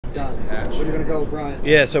time. When you're gonna go, Brian?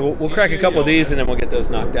 Yeah, so we'll crack a couple of these and then we'll get those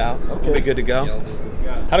knocked out. Okay. We'll be good to go.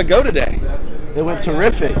 How'd it go today? It went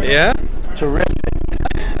terrific. Yeah? Terrific.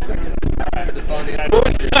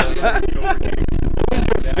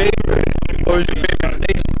 What was your favorite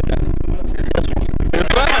station? This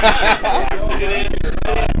one? I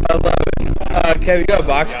love it. Okay, we got a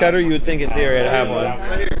box cutter. You would think in theory I'd have one.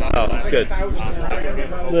 Oh, good.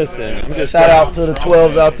 Listen, I'm just shout out to the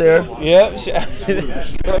 12s out there. Yep.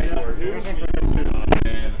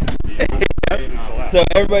 So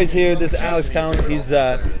everybody's here. This is Alex Collins. He's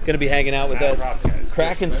going to be hanging out with us,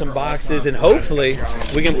 cracking some boxes, and hopefully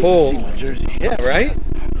we can pull. Yeah, right?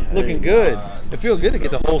 Looking good. It feels good to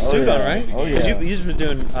get the whole suit on, right? Oh, yeah. You've just been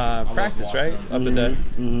doing practice, right? Up at the.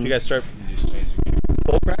 You guys start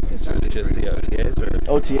full practice, or is it just the OTAs? Or?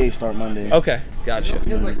 OTAs start Monday. Okay, gotcha.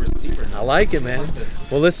 I like it, man.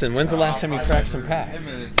 Well, listen, when's the last time you cracked some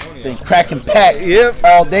packs? Been cracking packs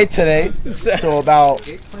all day today. So about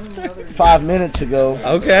 5 minutes ago.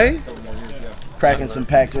 Okay. Cracking some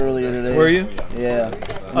packs earlier today. Were you? Yeah.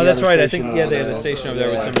 Oh, that's right. I think, yeah, they had a station over there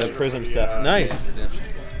with some of the Prism stuff. Nice.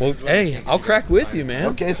 Well, hey, I'll crack with you, man.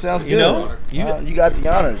 Okay, sounds good. You know? You got the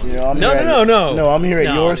honors. You know, I'm No. No, I'm here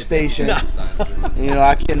at your station. No. You know,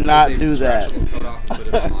 I cannot do that.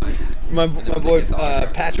 My boy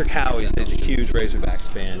Patrick Howie says he's a huge Razorbacks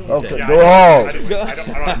fan. Okay, go Hogs.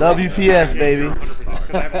 WPS, baby.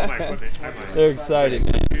 They're excited,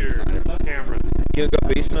 man. You gonna go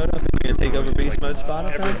beast mode? I think you're gonna take over beast mode spot,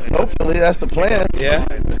 I think. Hopefully, that's the plan. Yeah.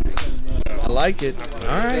 I like it.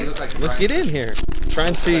 All right, let's get in here. Try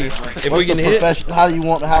and see if we can hit it. How do you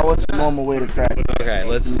want? What's the normal way to crack it? Okay,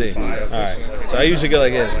 let's see. All right. So I usually go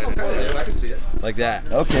like this, like that.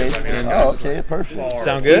 Okay. Oh, okay. Perfect.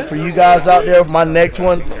 Sound good? See, for you guys out there, my next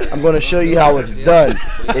one, I'm going to show you how it's done.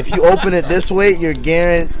 If you open it this way, you're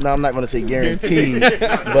guaranteed. No, I'm not going to say guaranteed,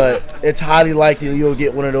 but it's highly likely you'll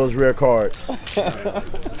get one of those rare cards.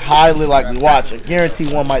 Highly likely. Watch. I guarantee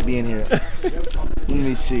one might be in here. Let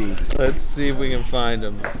me see. Let's see if we can find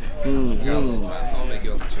them.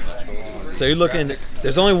 So you're looking,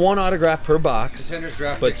 there's only one autograph per box,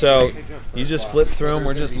 but so you just flip through them.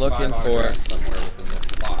 We're just looking for,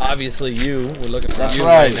 obviously you. We're looking for you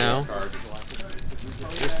right now.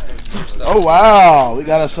 Oh, wow. We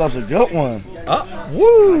got ourselves a good one. Oh,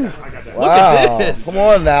 woo. Wow. Look at this. Come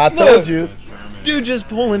on now. I told you. Dude just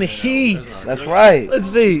pulling heat. That's right. Let's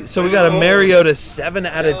see. So we got a Mariota 7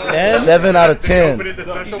 out of 10. 7 out of 10.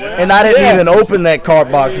 And I didn't even open that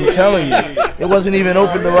card box. I'm telling you, it wasn't even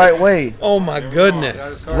opened the right way. Oh my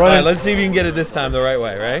goodness! All right, let's see if you can get it this time the right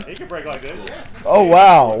way. Right? He can break like this. Oh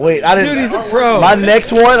wow! Wait, I didn't. Dude, he's a pro. My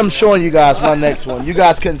next one, I'm showing you guys. My next one, you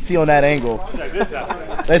guys couldn't see on that angle.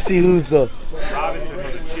 Let's see who's the.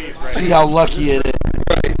 See how lucky it is.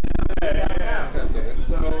 Right.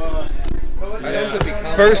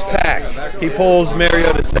 First pack, he pulls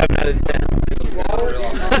Mariota 7 out of 10.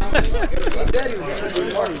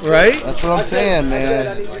 Right? That's what I'm saying,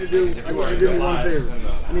 man. I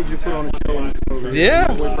need you to put on a show. Yeah.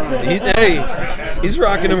 Hey, he's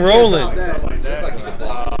rocking and rolling.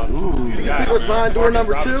 What's behind door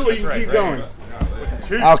number 2, or you can keep going?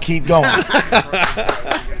 I'll keep going.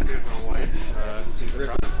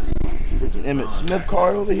 Emmett Smith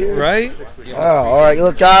card over here. Right? Oh, all right.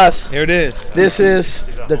 Look, guys. Here it is. This is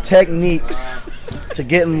the technique to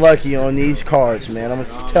getting lucky on these cards, man. I'm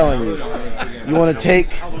telling you. You want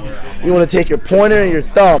to take your pointer and your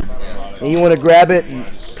thumb, and you want to grab it and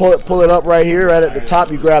pull it up right here, right at the top.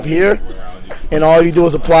 You grab here, and all you do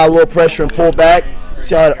is apply a little pressure and pull back.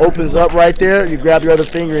 See how it opens up right there? You grab your other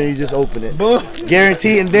finger and you just open it.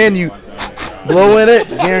 Guaranteed, and then you blow in it.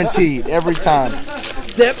 Guaranteed every time.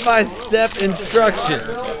 Step-by-step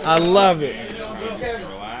instructions. I love it.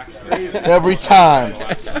 Every time.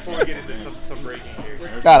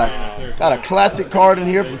 Got a classic card in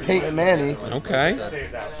here from Peyton Manning. Okay.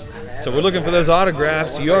 So we're looking for those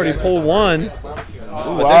autographs. You already pulled one. But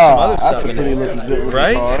wow, there's some other that's stuff a pretty looking good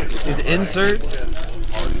right? card. These inserts.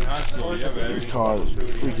 This card is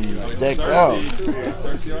freaking decked out.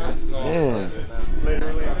 Yeah.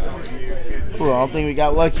 Cool, I don't think we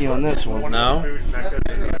got lucky on this one. No?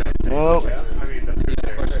 Nope.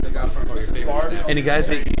 Any guys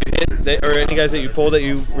that you hit, or any guys that you pulled that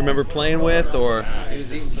you remember playing with, or?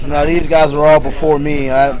 No, these guys were all before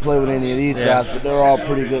me. I haven't played with any of these guys, but they're all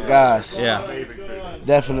pretty good guys. Yeah.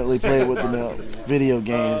 Definitely played with them in video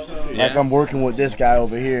games. Yeah. Like I'm working with this guy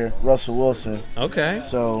over here, Russell Wilson. Okay.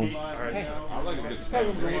 So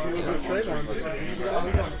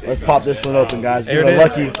let's pop this one open, guys. Give it a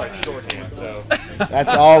lucky.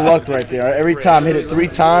 That's all luck right there. Every time, hit it 3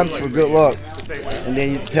 times for good luck. And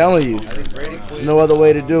then I'm telling you, There's no other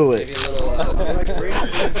way to do it.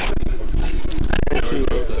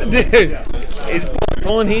 Dude, he's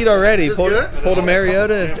pulling heat already. Pulled a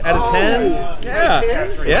Mariota out of 10.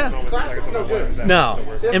 Yeah. Classic's no good. No.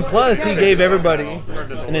 And plus, he gave everybody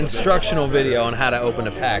an instructional video on how to open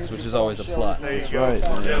the packs, which is always a plus. That's right,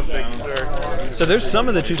 man. So there's some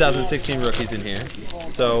of the 2016 rookies in here.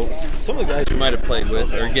 So some of the guys you might have played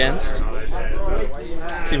with or against.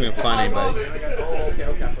 Let's see if we can find anybody.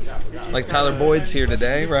 Like Tyler Boyd's here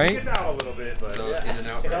today, right?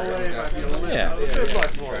 Yeah.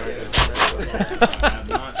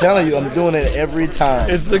 Telling you, I'm doing it every time.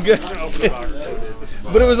 It's the good.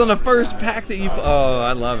 But it was on the first pack that you. Oh,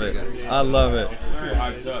 I love it. I love it.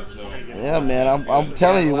 Yeah, man. I'm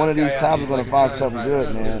telling you, one of these times we're gonna find something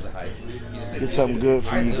good, man. Get something good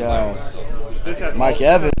for you guys. Mike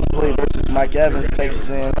Evans play versus Mike Evans, Texas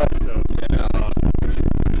A&M.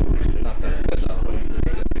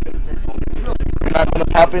 You're not gonna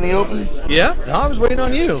pop any open? Yeah. No, I was waiting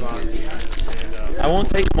on you. I won't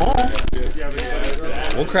take them all.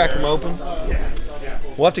 We'll crack them open.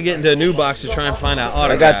 We'll have to get into a new box to try and find out I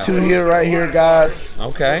autographs. got 2 here, right here, guys.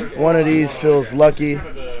 Okay. One of these feels lucky,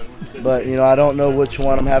 but you know I don't know which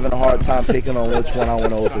one. I'm having a hard time picking on which one I want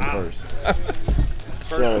to open first.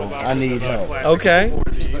 So I need help. Okay.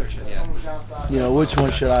 You know, which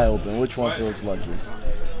one should I open? Which one feels lucky?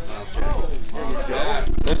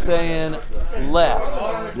 They're saying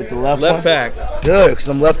left. With the left Left one? back. Good, because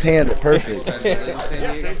I'm left-handed. Perfect.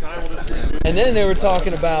 And then they were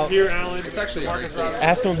talking about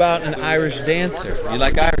ask them about an Irish dancer. You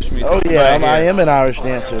like Irish music? Oh yeah, Right I here. am an Irish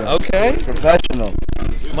dancer. Okay. Professional.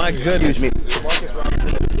 My goodness. Excuse me.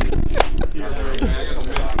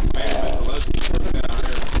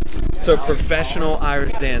 So professional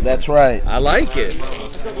Irish dancer. That's right. I like it.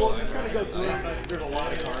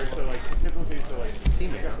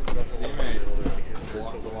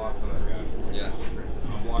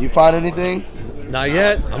 You find anything? Not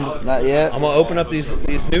yet. Not yet. I'm gonna open up these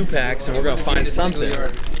new packs and we're gonna find something.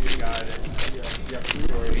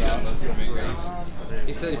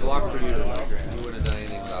 He said he blocked for you. You wouldn't have done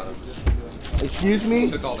anything about it. Excuse me?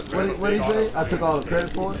 Took all the credit. What did he say? I took all the credit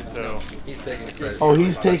for it? He's taking the credit. Oh,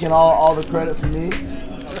 he's taking all the credit from me?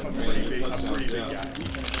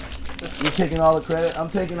 You're taking all the credit? I'm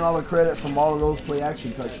taking all the credit from all of those play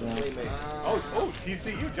action touchdowns. Oh,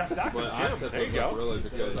 TCU, Jeff Jackson, Jim. There you go. Really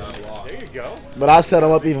because I lost. There you go. But I set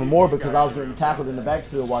him up even more because I was getting tackled in the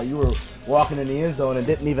backfield while you were walking in the end zone and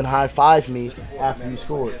didn't even high-five me after you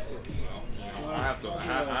scored. I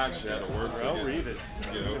actually had to work Well, Revis.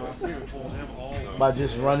 By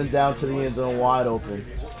just running down to the end zone wide open.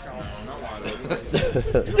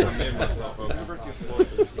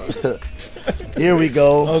 Here we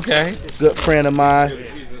go. Okay. Good friend of mine,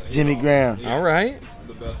 Jimmy Graham. All right.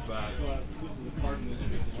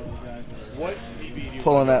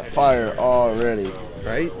 Pulling that fire already.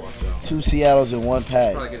 Right. 2 Seattles in 1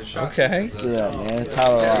 pack. Okay. Yeah, man.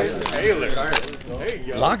 Tyler Lockett. Taylor. There you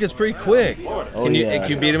go. Lock is pretty quick. Oh, Can you yeah.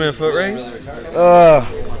 beat him in a foot race?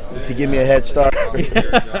 If you give me a head start.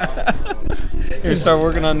 Here, start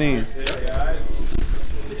working on these.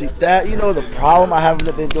 See that? You know the problem? I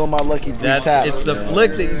haven't been doing my lucky 3 taps. It's the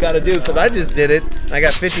flick that you got to do because I just did it. And I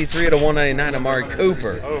got 53 to 199 Amari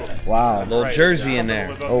Cooper. Wow. Little jersey in there.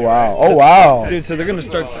 Oh, wow. Oh, wow. Dude, so they're going to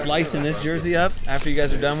start slicing this jersey up after you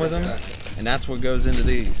guys are done with them. And that's what goes into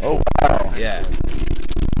these. Oh, wow. Yeah.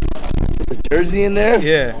 The jersey in there?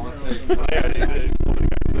 Yeah.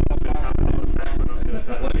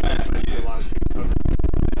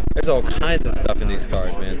 There's all kinds of stuff in these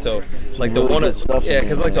cards, man. So, like the really one, good stuff in yeah, here,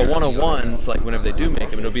 because like the 101s, like whenever they do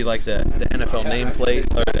make them, it'll be like the NFL nameplate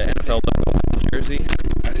or the NFL logo on the jersey,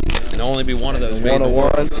 and there'll only be one of those. made in the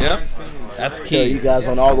world. 101s? Yep, that's Yeah, key. you guys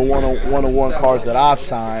on all the 101 cards that I've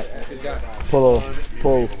signed, pull a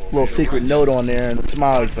little secret note on there and a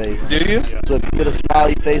smiley face. Do you? So if you get a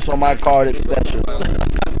smiley face on my card, it's special.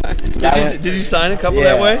 Did you sign a couple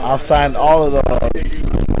Yeah, that way? I've signed all of the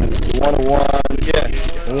 101s, Yeah,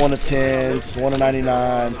 110s,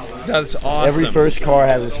 199s. that's awesome. Every first card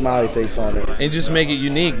has a smiley face on it. and just make it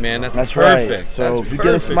unique, man. That's That's perfect. right. So That's if you get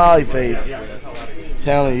a perfect. smiley face,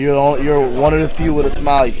 telling you, you're one of the few with a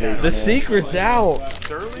smiley face. The man. secret's out.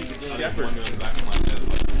 Sterling Shepard.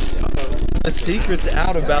 The secret's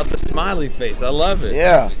out about the smiley face. I love it.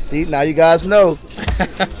 Yeah. See, now you guys know.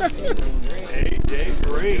 AJ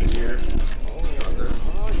Green here.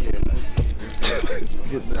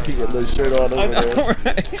 Get the shirt on over there.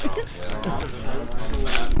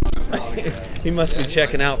 Right. He must be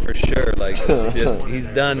checking out for sure. Like, just he's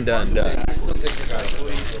done.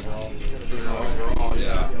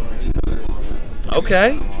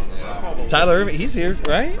 Okay. Tyler Irving, he's here,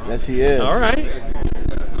 right? Yes, he is. All right.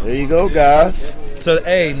 There you go, guys. So,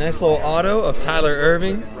 hey, nice little auto of Tyler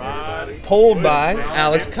Irving, pulled by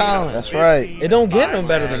Alex Collins. That's right. It don't get no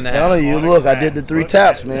better than that. Telling you, look, I did the 3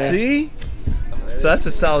 taps, man. See? So that's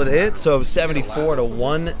a solid hit. So 74 to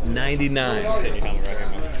 199.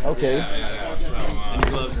 Okay.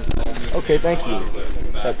 Okay, thank you.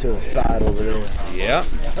 Cut to the side over there. Yeah.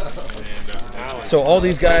 So all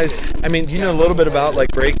these guys, I mean, do you know a little bit about like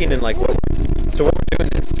breaking and like what? So what we're doing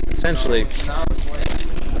is essentially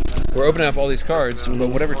we're opening up all these cards, but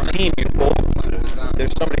whatever team you pull,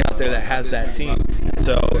 there's somebody out there that has that team.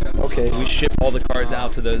 So we ship all the cards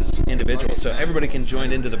out to those individuals, so everybody can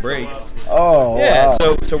join into the breaks. Oh, yeah.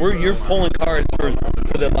 wow. So you're pulling cards for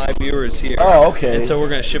the live viewers here. Oh, okay. And so we're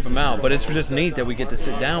gonna ship them out, but it's just neat that we get to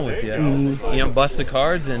sit down with you, you know, bust the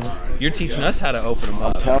cards, and you're teaching us how to open them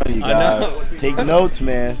up. I'm telling you guys, take notes,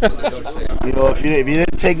 man. You know, if you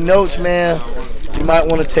didn't take notes, man, you might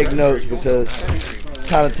want to take notes because it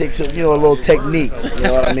kind of takes a little technique. You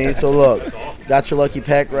know what I mean? So look, got your lucky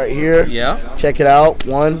pack right here. Yeah. Check it out.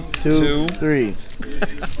 1, 2, 3.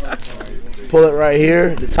 Pull it right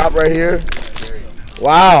here. The top right here.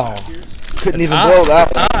 Wow. Couldn't even blow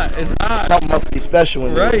that one. It's hot. Something must be special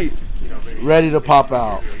in Right. here. Ready to pop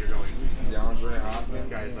out.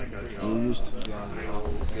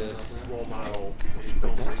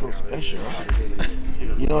 That's so special.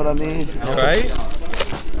 You know what I mean? Right?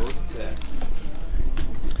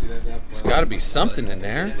 There's got to be something in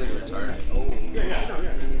there.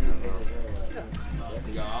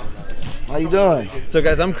 How you doing? So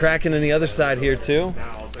guys, I'm cracking in the other side here too.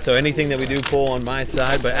 So anything that we do pull on my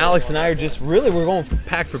side, but Alex and I are just we're going for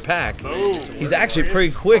pack. He's actually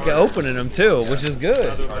pretty quick at opening them too, which is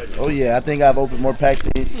good. Oh yeah, I think I've opened more packs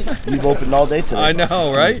than you've opened all day today. I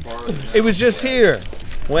know, right? It was just here,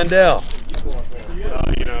 Wendell.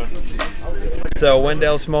 So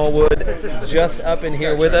Wendell Smallwood is just up in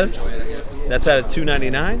here with us. That's at a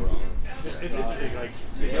 $2.99.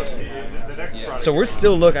 So we're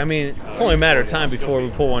still looking. I mean, it's only a matter of time before we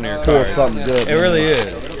pull one of your cards. Pull something good. It really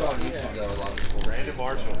is.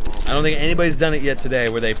 I don't think anybody's done it yet today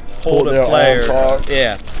where they pulled a player.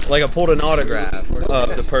 Yeah, like I pulled an autograph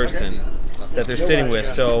of the person that they're sitting with.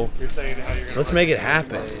 So let's make it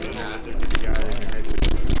happen.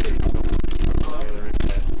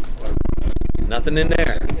 Nothing in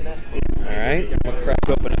there. All right, I'm gonna crack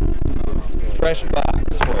open a fresh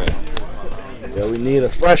box for you. Yeah, we need a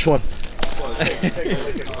fresh one.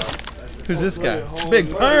 Who's this guy? Big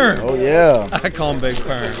Perm. Oh yeah. I call him Big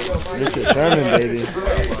Perm. Richard Sherman, baby.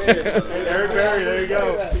 Eric Berry, there you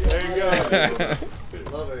go. There you go.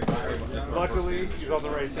 Luckily, he's on the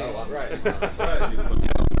right side.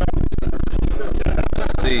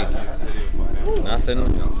 Let's see. Nothing.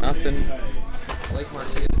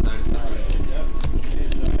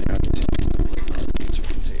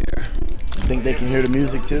 Think they can hear the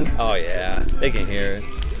music too? Oh yeah, they can hear it.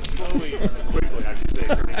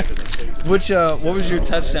 What was your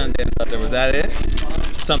touchdown dance out there? Was that it?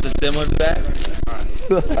 Something similar to that?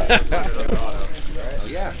 Oh,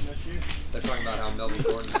 yeah. They're talking about how Melvin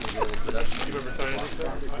Gordon's going to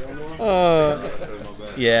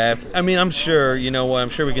go Yeah, I mean, I'm sure, you know what, I'm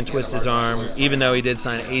sure we can twist his arm, even though he did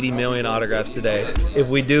sign 80 million autographs today. If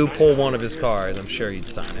we do pull one of his cards, I'm sure he'd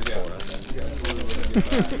sign it for us.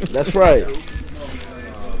 That's right.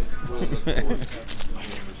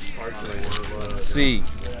 Let's see.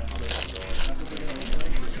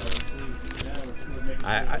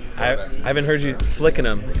 I haven't heard you flicking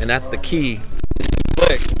them, and that's the key.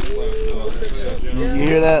 Flick. You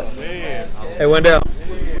hear that? Hey, Wendell.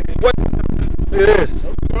 What? Look at this.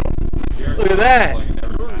 Look at that.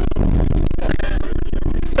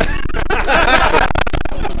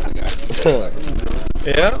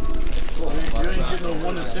 Yeah?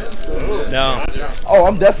 No. Oh,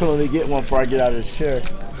 I'm definitely getting one before I get out of this chair.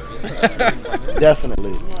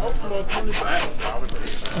 Definitely.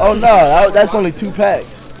 Oh no, that's only 2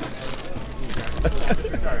 packs.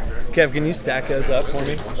 Kev, can you stack those up for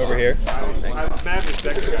me over here?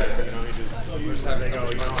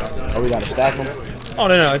 Oh, we gotta stack them? Oh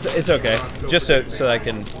no, it's okay. Just so I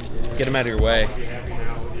can get them out of your way.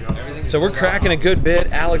 So we're cracking a good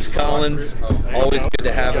bit. Alex Collins, always good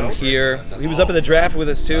to have him here. He was up in the draft with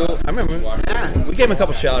us too. I remember we gave him a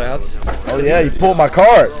couple shout outs. Oh yeah, you pulled my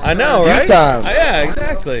card. I know, right? A few times. Yeah,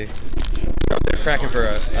 exactly. They're cracking for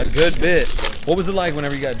a good bit. What was it like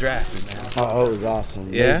whenever you got drafted, man? Oh, it was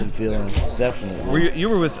awesome. Yeah? Amazing feeling, definitely. You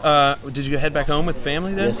were with, did you head back home with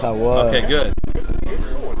family then? Yes, I was. Okay, good.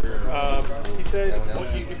 He said,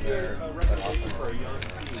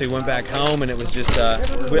 so you went back home, and it was just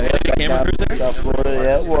camera cruise there? South Florida,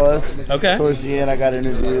 yeah, it was. Okay. Towards the end, I got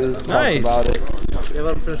interviewed. Talked Nice. about it. Yeah,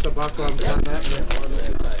 let him finish the box while I'm signing that.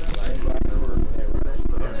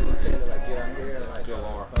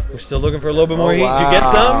 We're still looking for a little bit more Oh, heat. Did you get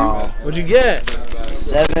wow. something? What'd you get?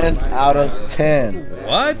 7 out of 10.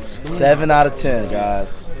 What? 7 out of 10,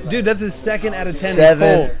 guys. Dude, that's his 2nd out of 10.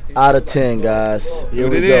 7 He's out of 10, guys. Here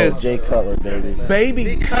What we it go. is. Jay Cutler, baby. full.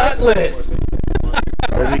 Baby Cutlet.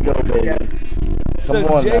 There we go, baby. So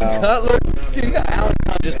Come on Jay now. Cutler, dude, you got Alex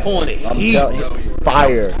just pulling I'm heat. telling you,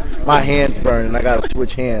 fire. My hand's burning. I gotta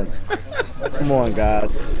switch hands. Come on,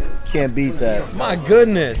 guys. Can't beat that. My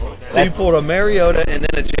goodness. So you pulled a Mariota and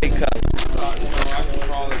then a Jay Cutler.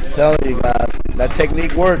 I'm telling you guys, that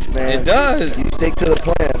technique works, man. It does. You stick to the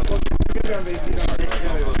plan.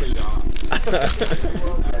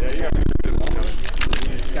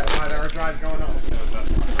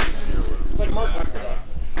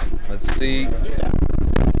 Let's see.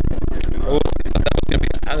 Oh, that was going to be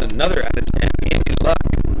another out of 10. Andrew Luck.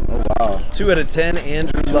 Oh, wow. 2 out of 10,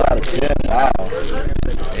 Andrew 2 Luck. out of 10. Wow.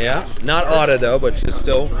 Yeah, not auto though, but just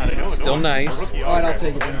still nice. All right, I'll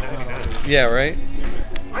take it. Yeah, right.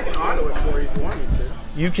 I can auto it for you if you want me to.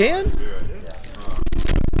 You can?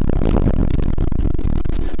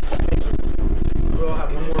 We'll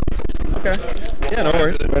have one more. Okay. Yeah, no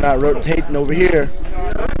worries. We're not rotating over here.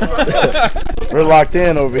 We're locked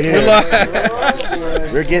in over here.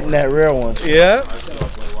 We're getting that rare one. Yeah.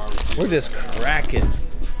 We're just cracking.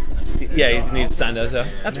 Yeah, he needs to sign those, though.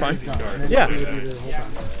 That's fine. Yeah.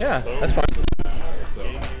 Yeah, that's fine.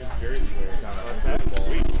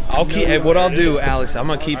 I'll keep. Hey, what I'll do, Alex, I'm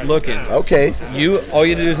gonna keep looking. Okay. All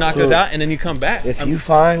you do is knock those out, and then you come back. If you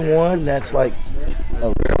find one that's like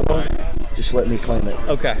a rare one, just let me claim it.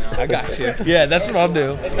 Okay, I got you. Yeah, that's what I'll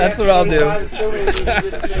do. That's what I'll do.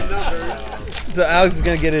 So Alex is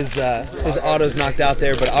gonna get his autos knocked out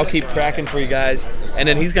there, but I'll keep cracking for you guys, and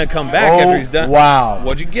then he's gonna come back after he's done. Wow.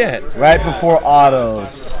 What'd you get? Right before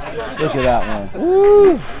autos. Look at that one.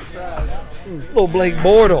 Woo! Little Blake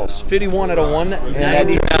Bortles, 51 out of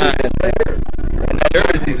 199.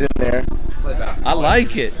 Jersey's in there. I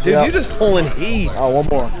like it, dude. Yep. You're just pulling heat. Oh, one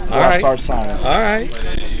more. Before All I right. start signing. All right.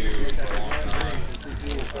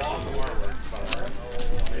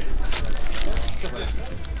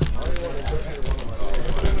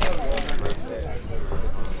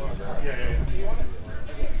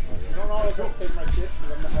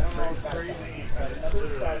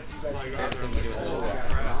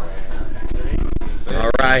 All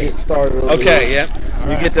right. Get started. Okay, yep.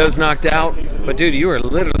 You get those knocked out. But, dude, you are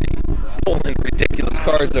literally pulling ridiculous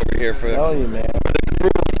cards over here for Tell you, man. the crew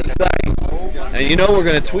on the site. And you know we're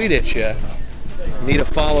going to tweet at you. Need a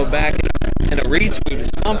follow back and a retweet or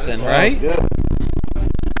something, right? Good.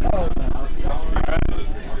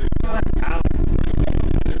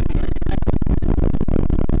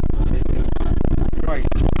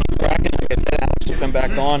 Cracking, like I said, Alex will come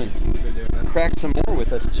back on and crack some more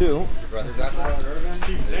with us, too.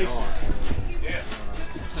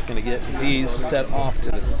 Just going to get these set off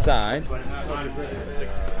to the side.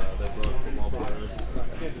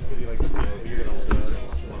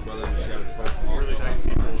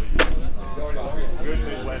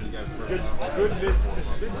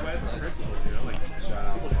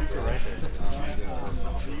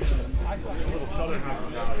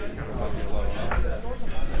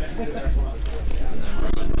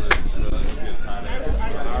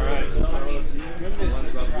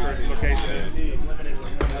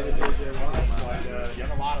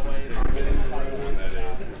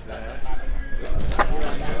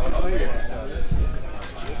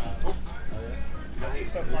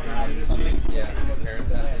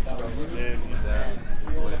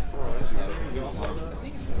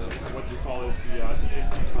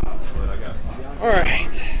 All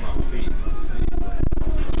right.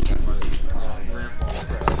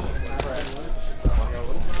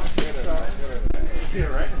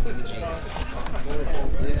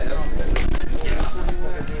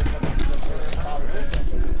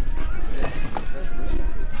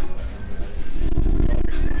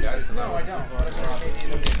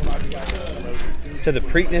 So the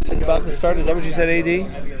Preakness is about to start. Is that what you said, AD?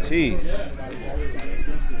 Jeez.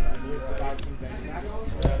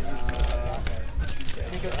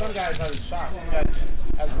 Because some guys have shots. Some guys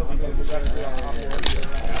have really good trajectory on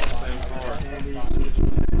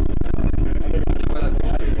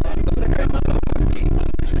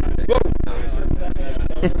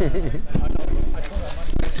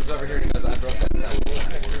over here and he goes, I broke that towel.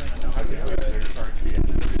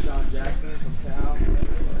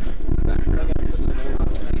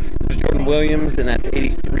 Jordan Williams, and that's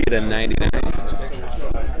 83 to 99.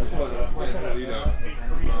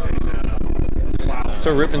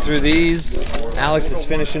 So ripping through these. Alex is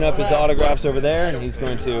finishing up his autographs over there, and he's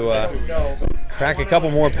going to crack a couple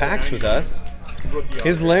more packs with us.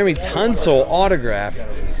 Here's Larry Tunsil autograph,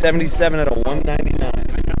 77 out of 199.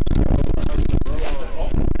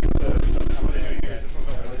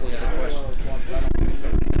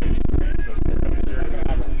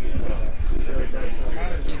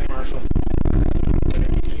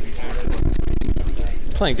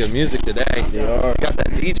 Playing good music today. They are. Got that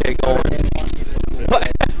DJ going.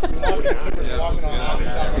 What?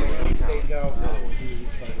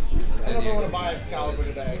 I don't know want to buy Excalibur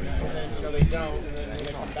today, and then they don't, and then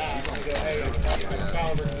they come back and they go, hey,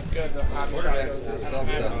 Excalibur is good. The hot shot goes, I don't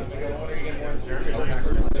have it. They go, what are you getting one?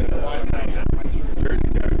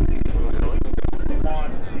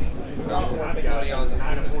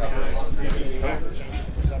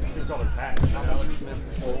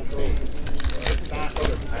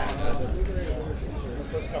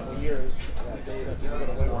 First couple of years,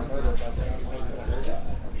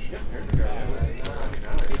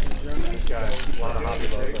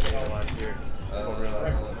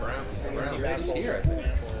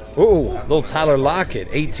 Ooh, little Tyler Lockett,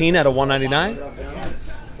 18 out of 199.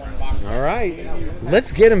 All right,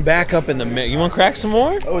 let's get him back up in the mix. You want to crack some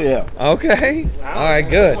more? Oh, yeah. Okay. All right,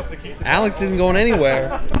 good. Alex isn't going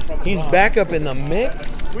anywhere. He's back up in the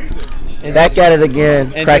mix. And Back at it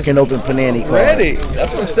again, and cracking open Panini cards. ready.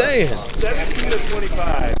 That's what I'm saying. 17 to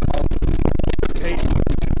 25.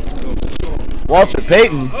 Walter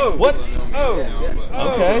Payton. What?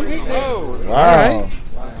 Okay. Oh. All right.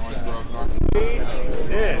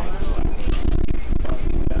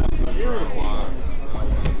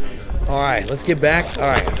 All right, let's get back. All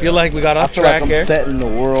right, I feel like we got I off feel track like I'm here. setting the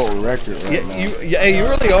world record right now. You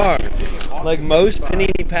really are. Like most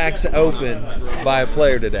Panini packs open by a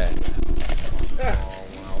player today.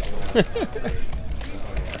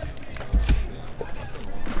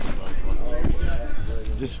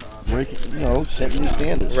 Just breaking, setting new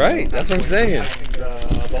standards. Right, that's what I'm saying.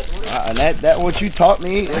 And that what you taught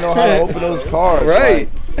me, how to open those cards. Right.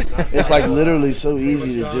 Like, it's like literally so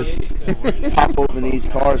easy to just pop open these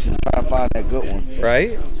cards and try to find that good one.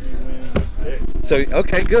 Right? So,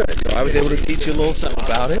 okay, good. So I was able to teach you a little something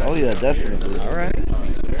about it. Oh yeah, definitely. All right.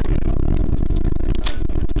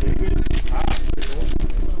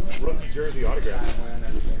 Rookie jersey autograph.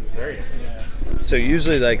 Very nice. So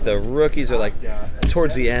usually, like, the rookies are like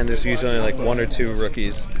towards the end. There's usually only like one or two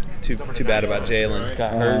rookies. Too bad about Jalen.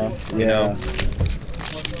 Got hurt. You know.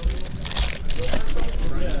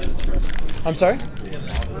 I'm sorry.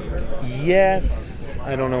 Yes.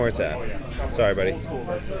 I don't know where it's at. Sorry, buddy.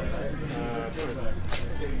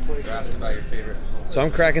 So I'm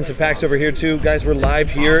cracking some packs over here too, guys. We're live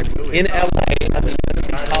here in LA at the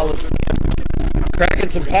UNC Coliseum. Cracking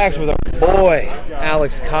some packs with our boy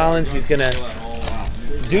Alex Collins. He's gonna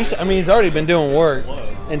do. I mean, he's already been doing work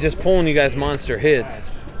and just pulling you guys monster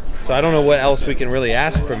hits. So I don't know what else we can really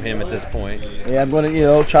ask from him at this point. Yeah, I'm going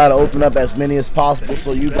to, try to open up as many as possible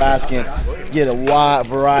so you guys can get a wide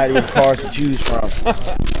variety of cards to choose from.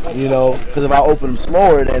 Because if I open them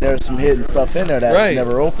slower, then there's some hidden stuff in there that's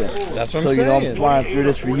never open. That's what I'm saying. I'm flying through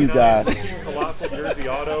this for you guys. Colossal jersey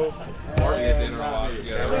auto. So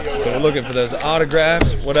we're looking for those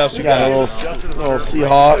autographs. What else you Got got? a little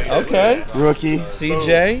Seahawks. Okay. Rookie.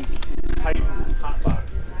 CJ.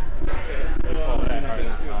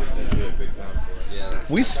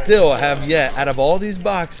 We still have yet, out of all these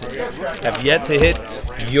boxes, have yet to hit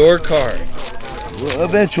your card. Well,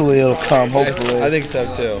 eventually it'll come, hopefully. I think so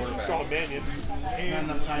too.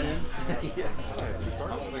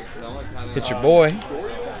 Hit your boy.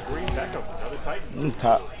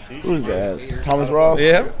 Who's that? Thomas Ross?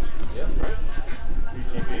 Yeah.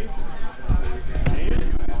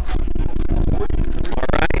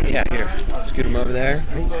 Alright, yeah, here. Scoot him over there.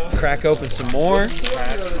 Crack open some more.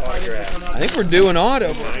 I think we're doing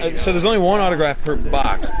auto. So there's only one autograph per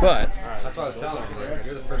box, but. That's what I was telling you.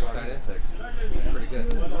 You're the first tight end pick. It's pretty good.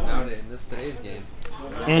 Now in today's game.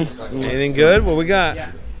 Anything good? What we got?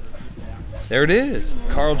 There it is.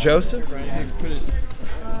 Carl Joseph.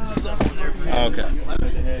 Okay.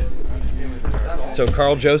 So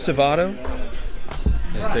Carl Joseph auto.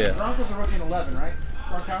 Let's see it. Broncos are rookie in 11, right?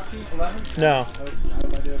 Gronkowski, 11? No.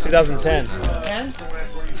 2010. 10?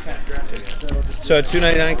 So a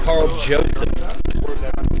 $2.99 Carl Joseph.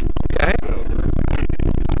 Okay.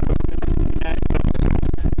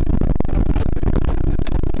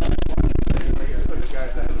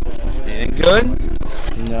 Anything good?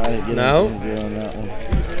 No, I didn't get No? anything good on that one.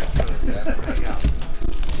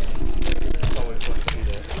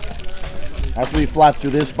 After we fly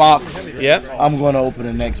through this box, Yep. I'm going to open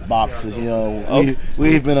the next boxes. You know,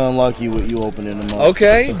 we've been unlucky with you opening them up.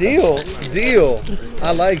 Okay, deal.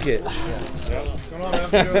 I like it.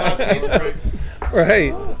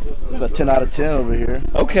 Right. Got a 10 out of 10 over here.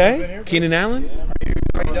 Okay. Keenan Allen?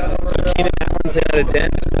 So Keenan Allen, 10 out of 10.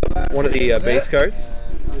 Just one of the base cards.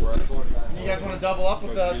 You guys want to double up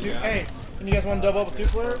with two? Hey, can you guys want to double up with 2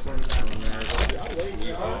 players?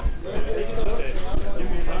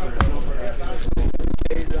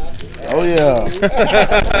 Oh yeah.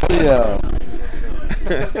 Oh yeah.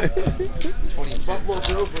 He's been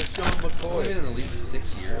in the league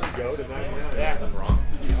 6 years. Yeah.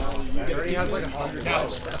 He already has like 100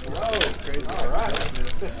 dollars.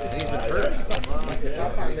 And he's been hurt. He's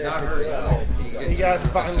not hurt. He's like, You guys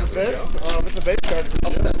buying the bits? It's a base card.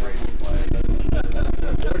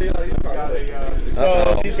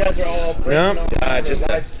 So these guys are all breaking on just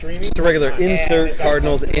live streaming. a regular insert,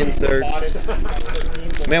 Cardinals insert.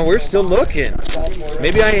 Man, we're still looking.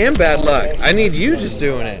 Maybe I am bad luck. I need you just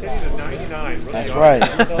doing it. That's right.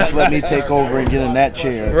 Just let me take over and get in that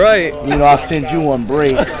chair. Right. You know, I'll send you on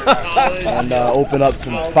break and open up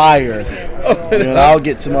some fire. And I'll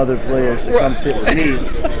get some other players to come sit with me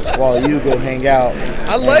while you go hang out.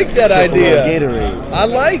 I like that sip idea. on Gatorade. I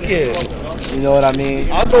like it. You know what I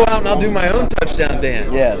mean? I'll go out and I'll do my own touchdown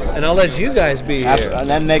dance. Yes. And I'll let you guys be here. On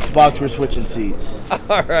that next box, we're switching seats.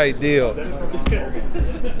 All right, deal.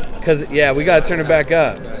 Because, yeah, we got to turn it back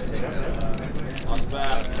up.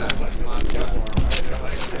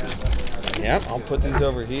 Yep, I'll put these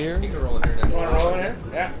over here. you can roll in here next Want time. to roll in here?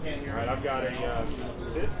 Yeah. All right, I've got a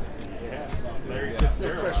bits. Yeah. There you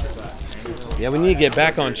go. Yeah, we need to get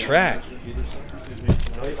back on track.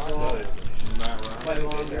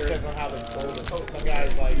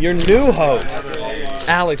 Your new host,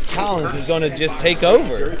 Alex Collins, is going to just take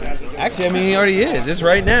over. Actually, I mean, he already is. It's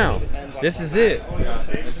right now. This is it.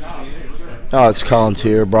 Alex Collins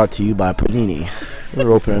here, brought to you by Panini.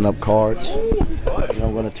 We're opening up cards.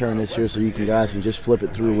 I'm going to turn this here so you guys can just flip it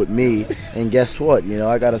through with me. And guess what? You know,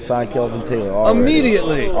 I got to sign Kelvin Taylor already.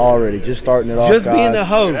 Immediately. Already, just starting it off, Just guys. being a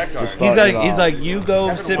host. Just He's starting it like, off. you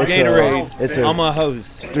go sip It's Gatorade. a- I'm a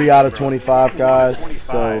host. 3 out of 25, guys.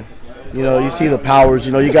 So, you know, you see the powers.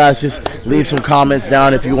 You know, you guys just leave some comments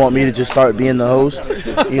down if you want me to just start being the host.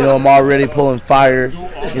 You know, I'm already pulling fire.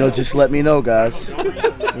 You know, just let me know, guys.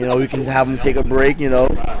 You know, we can have them take a break, you know.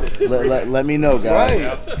 Let me know, guys.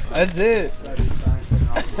 Right. That's it.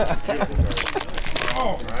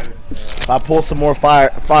 If I pull some more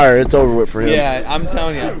fire, it's over with for him. Yeah, I'm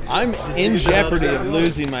telling you, I'm in jeopardy of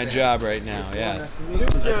losing my job right now. Yes.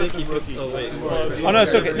 Oh no,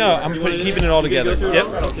 it's okay. No, I'm keeping it all together. Yep.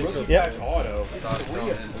 Yep. Auto. That's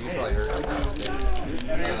nice.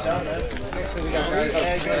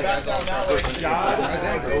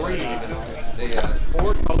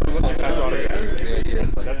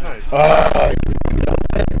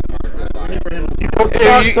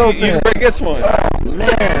 You break this one.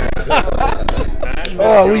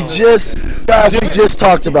 Oh, we just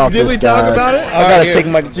talked about Did this, we talk guys. about it? I All gotta right, take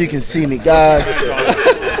my so you can see me, guys.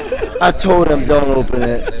 I told him don't open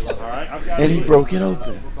it, and he broke it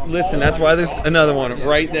open. Listen, that's why there's another one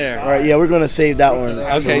right there. All right, yeah, we're gonna save that one.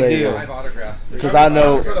 Okay, for deal. later. Because I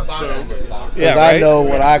know, Yeah, I right? know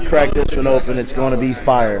when I crack this one open, it's gonna be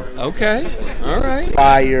fire. Okay. All right.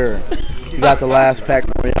 Fire. You got the last pack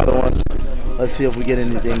for the other one. Let's see if we get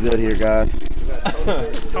anything good here, guys.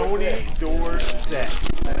 Tony Dorsett.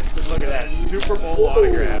 Look at that. Super Bowl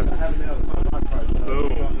autograph.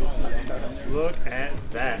 Boom. Look at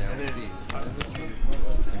that. And then,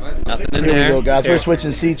 Nothing in Here we there. go, guys. We're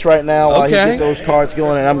switching seats right now while he Okay. get those cards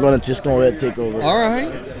going, and I'm gonna just go ahead and take over. All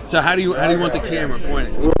right. So how do you want the camera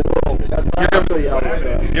pointed? I'm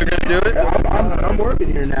You're gonna do it?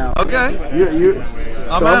 working here now. Okay. You're, so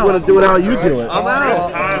I'm I'm out. gonna do it how you do it. I'm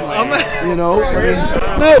out. I'm out. You know,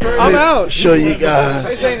 I'm out. show you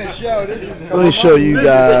guys. Let me show you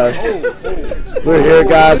guys. We're here,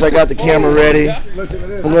 guys. I got the camera ready.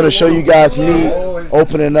 I'm gonna show you guys me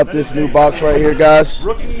opening up this new box right here, guys.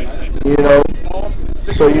 You know,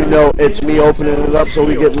 so you know it's me opening it up. So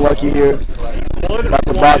we getting lucky here. Got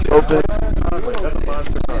the box open.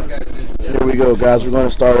 Here we go, guys. We're gonna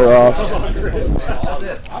start it off.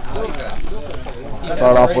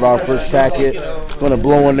 Start off with our first packet. Gonna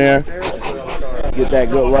blow in there. Get that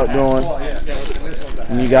good luck going.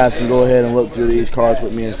 And you guys can go ahead and look through these cards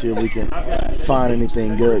with me and see if we can find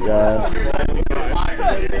anything good, guys.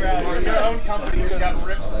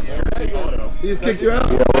 He just kicked you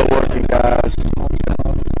out? Yeah, we're working, guys.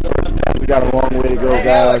 First pack, we got a long way to go,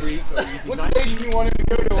 guys. What stage do you want him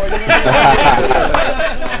to go to?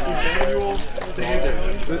 Emmanuel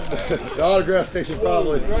Sanders. The autograph station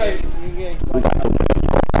probably. Right. I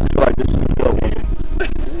feel like this is a good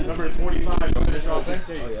one. Number 45 on this offense.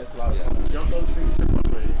 Jump those things.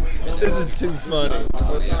 This is too funny.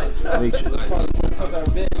 Make sure.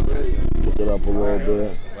 Pick it up a little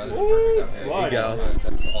bit. There you go.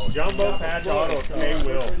 Jumbo patch auto. K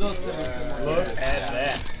Will. Look at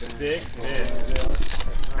that. Sickness.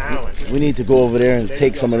 Allen. We need to go over there and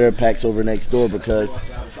take some of their packs over next door because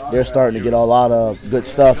they're starting to get a lot of good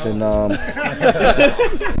stuff. And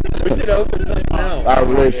We should open something now. I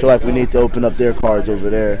really feel like we need to open up their cards over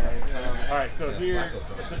there. All right, so here,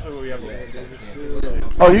 essentially what we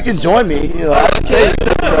have. Oh, you can join me. You know, I'm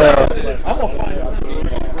gonna find something.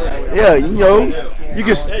 yeah, you know, you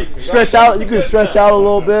can stretch out. You can stretch out a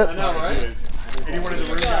little bit. Anyone in the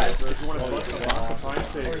room, guys, if you want to bust the box of Pine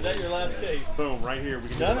Six, Or is that your last case? boom, right here. We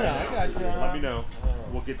can No, I got you. let me know.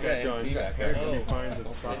 We'll get that done. Okay, Let me find the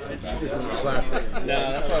spot. This is a classic. No,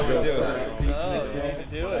 that's why we do it. No, we need to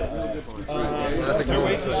do it. Can we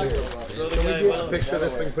do a Picture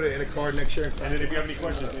this thing, put it in a card next year. And then if you have any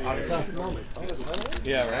questions,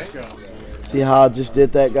 obviously. Yeah, right? See how I just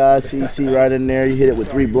did that, guys? See right in there. You hit it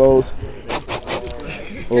with 3 blows.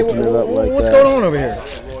 Open it up like What's that. going on over here?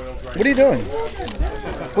 What are you doing?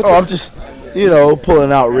 Oh, I'm just, you know,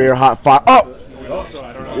 pulling out rear hot fire. Oh,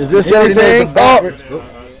 is this anything?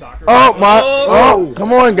 Oh, my. Oh,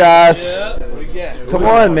 come on, guys. Come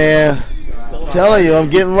on, man. I'm telling you, I'm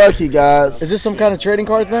getting lucky, guys. Is this some kind of trading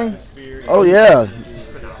card thing? Oh, yeah.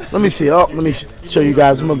 Let me see. Oh, let me show you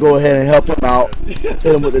guys. I'm going to go ahead and help him out. Hit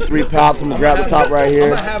him with the 3 pops. I'm going to grab the top right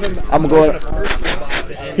here. I'm going to go.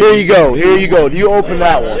 Here you go. Here you go. You open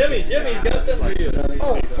that one. Jimmy's got something for you.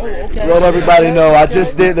 Let everybody know I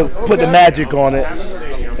just did put the magic on it.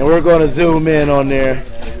 And we're going to zoom in on there.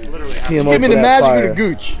 See him Give me open the that magic fire. or the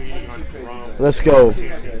gooch. Let's go.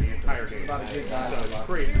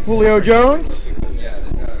 Julio Jones,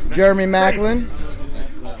 Jeremy Maclin,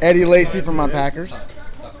 Eddie Lacy from my Packers,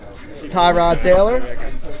 Tyrod Taylor,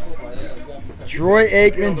 Troy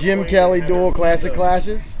Aikman, Jim Kelly dual classic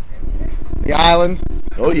clashes, the Island.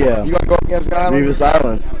 Oh, yeah. You got to go against the Island? Revis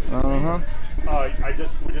Island. Uh-huh. We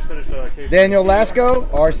just finished case. Daniel Lasco,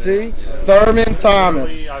 RC, Thurman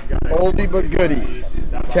Thomas, oldie but goodie,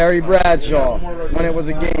 Terry Bradshaw, when it was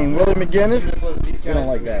a game, Willie McGinnis, we don't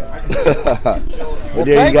like that. But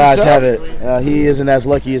there you guys have it. He isn't as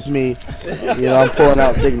lucky as me. You know, I'm pulling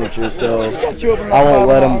out signatures, so I won't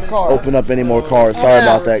let him open up any more cards. Sorry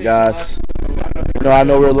about that, guys. You know, I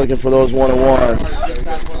know we're looking for those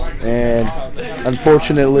one-on-ones, and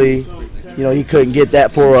unfortunately, you know, he couldn't get that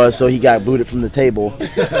for us, so he got booted from the table.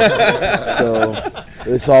 So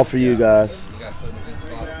it's all for you guys.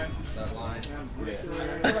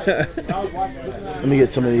 Let me get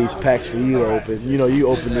some of these packs for you to open. You know, you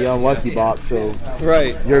open the unlucky box, so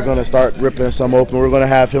Right. you're going to start ripping some open. We're going to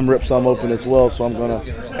have him rip some open as well, so I'm going to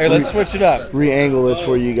Hey, let's switch it up. re-angle this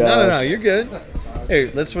for you guys. No, you're good. Hey,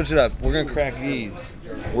 let's switch it up. We're gonna crack these.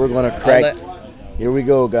 We're going to crack. Here we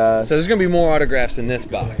go, guys. So there's gonna be more autographs in this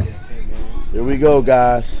box. Here we go,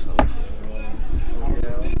 guys.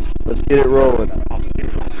 Let's get it rolling. All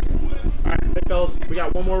right, hey fellas, we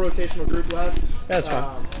got one more rotational group left. That's fine.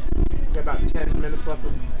 We got about 10 minutes left.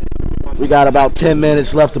 We got about 10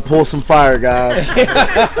 minutes left to pull some fire, guys.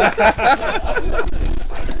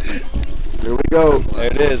 Here we go. There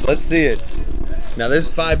it is. Let's see it. Now there's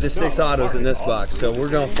 5 to 6 autos in this box, so we're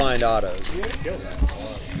gonna find autos. This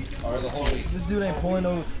dude ain't pulling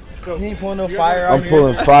no. He ain't pulling no fire out I'm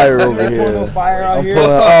pulling fire over Pulling no here. fire out I'm here.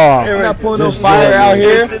 pulling. We're not pulling no just fire join out me.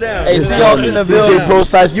 here. Sit down. Hey, Seahawks in the CJ building. Pro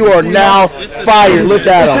Size, you are now fired. Look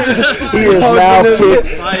at him. He is now kicked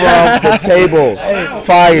from the table.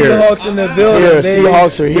 Fire. Seahawks in the building. Here, baby.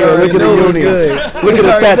 Seahawks are You here. already Look at know the it's unions. good. Look at the You already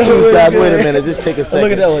know tattoos, it's guys. good. Wait a minute. Just take a second.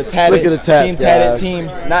 Look at that tatted. Look at the tats, Team tatted, guys. team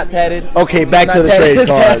not tatted. Okay, back to Not the tatted. trade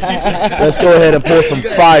cards. Let's go ahead and pull some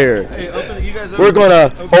fire. We're going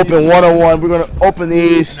to open one-on-one. We're going to open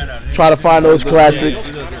these, try to find those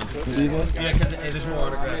classics. Okay.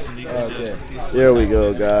 There we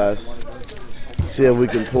go, guys. See if we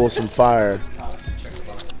can pull some fire.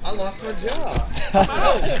 I lost my job.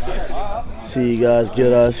 See you guys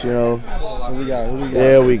get us, you know. Who we got?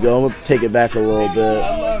 There we go. I'm going to take it back a little bit.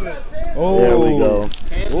 Oh, There we go.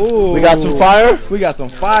 Ooh. We got some fire? We got some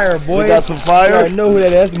fire, boy. We got some You fire? already know who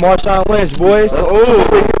that is. Marshawn Lynch, boy.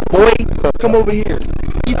 Oh, boy. Come over here.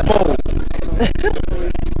 Beast mode.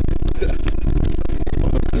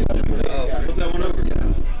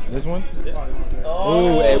 This one?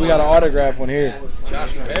 Oh, hey, we got an autograph one here.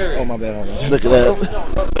 Josh Perry. Oh, my bad. Hold on. Look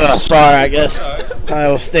at that. Sorry, I guess.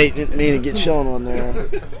 Ohio State didn't mean to get shown on there.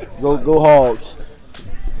 Go Hogs.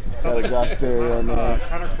 Got a Josh Perry on there.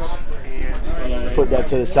 Connor Cook and Put that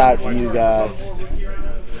to the side for you guys.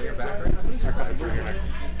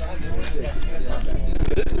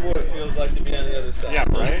 This is what it feels like to be on the other side. yeah,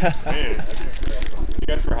 right? Man. You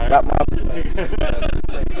guys for hire? Got my.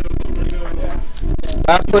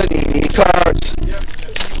 I'm putting any cards.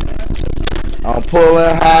 I'm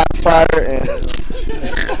pulling hot fire and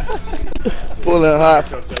pulling hot.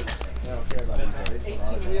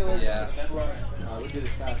 Yeah.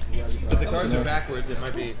 If the cards are backwards, it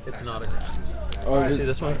might be. It's not a card. Oh, See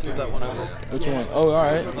this one? Flip that one over. which one? Oh, all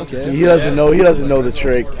right. Okay. He doesn't know. He doesn't know the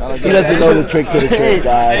trick. He doesn't know the trick to the trick,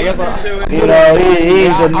 guys. You know,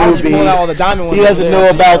 he's a newbie. He doesn't know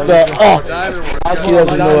about the. He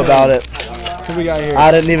doesn't know about it. Who we got here? I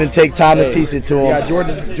didn't even take time to teach it to We got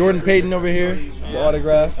him. Jordan Payton over here. The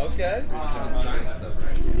autograph. Okay.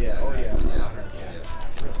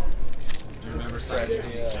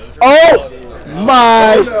 Oh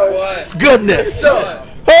my goodness!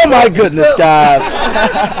 Oh my goodness, guys!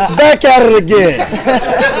 Back at it again.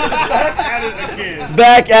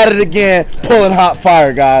 Back at it again. Pulling hot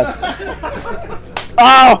fire, guys.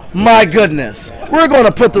 Oh my goodness! We're going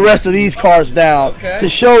to put the rest of these cards down to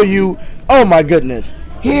show you. Oh my goodness!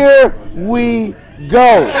 Here we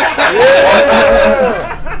go.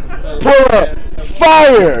 Pull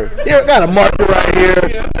fire. Here, got a marker right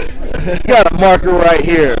here. Got a marker right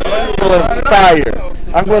here. Pulling fire.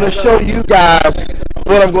 I'm going to show you guys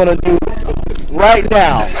what I'm going to do right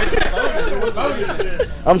now.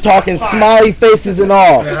 I'm talking smiley faces and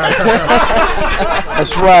all.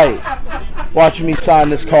 That's right. Watch me sign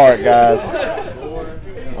this card, guys.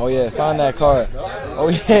 Oh yeah, sign that card. Oh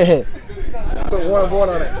yeah. Put one of one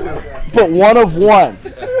on it too. Put one of one.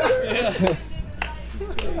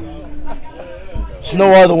 There's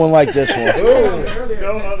no other one like this one.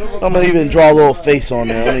 I'm gonna even draw a little face on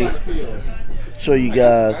there. Let me show you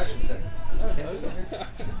guys.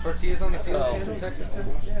 Tortillas on the field in Texas too?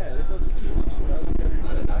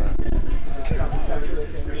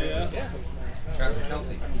 Travis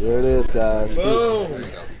Kelsey. There it is, guys. Boom.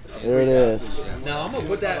 There it is. Now I'm gonna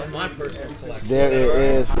put that in my personal collection. There it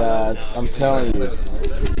is, guys. I'm telling you. I'm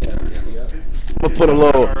gonna put a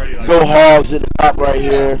little Go Hogs at the top right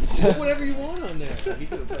here. Put whatever you want on there.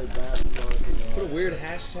 Put a weird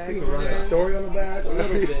hashtag. Run a story on the back.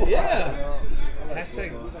 Yeah.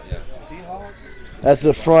 Hashtag Seahawks. That's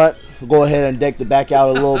the front. We'll go ahead and deck the back out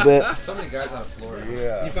a little bit. So many guys out of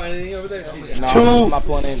Florida. You find anything over there? Two. I'm not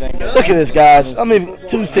pulling anything. Look at this, guys. I mean,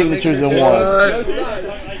 2 signatures in one.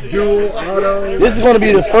 Dual auto. This is going to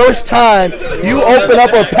be the first time you open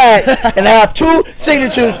up a pack and have 2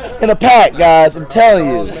 signatures in a pack, guys. I'm telling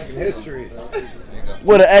you. History.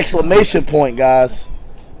 With an exclamation point, guys.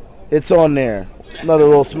 It's on there. Another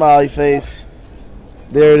little smiley face.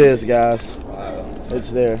 There it is, guys.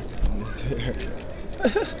 It's there.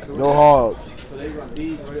 Go Hogs.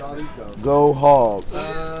 Go Hogs.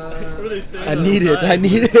 I need it. I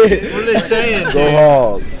need it. What are they saying? Go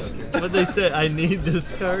Hogs. What they say? I need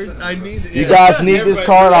this card. I need it. You guys need this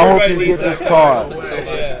card. I hope you get this card.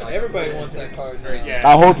 Yeah, everybody wants that card.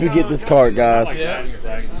 I hope you get this card, guys. Yeah.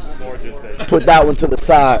 Put that one to the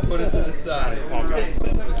side. Put it to the side.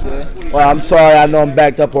 Well, I'm sorry. I know I'm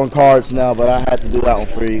backed up on cards now, but I had to do that one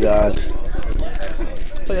for you guys.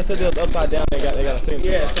 Like I said, they're upside down. They got the same.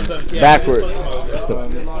 Yeah, sometimes. Yeah, Backwards.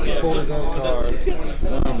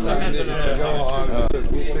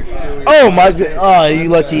 Oh my god! Oh, you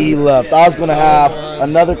lucky he left. I was gonna have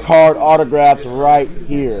another card autographed right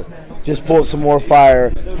here. Just pulled some more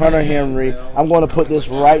fire. Hunter Henry. I'm going to put this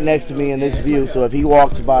right next to me in this view, so if he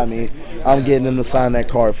walks by me, I'm getting him to sign that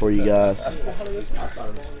card for you guys.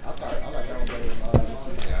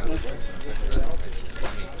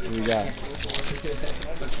 What you got?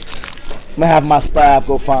 I'm gonna have my staff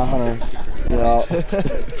go find Hunter. You know.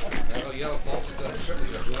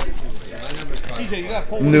 CJ, you got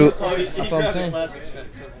pull New. That's what I'm saying.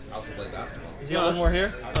 Is you got one more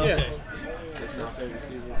here? Okay.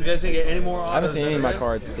 You guys didn't get any more? I haven't seen any of my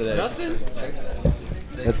cards today. Nothing?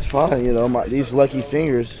 That's fine, you know. These lucky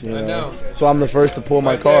fingers, you know. I know. So I'm the first to pull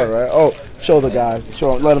my card, right? Oh, show the guys.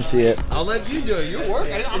 Show them. Let them see it. I'll let you do it. Your work.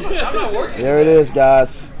 I'm not working. There it is,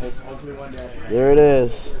 guys. There it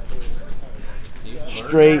is.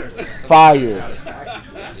 Straight fire.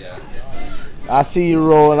 I see you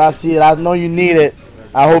rolling. I see it. I know you need it.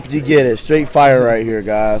 I hope you get it. Straight fire right here,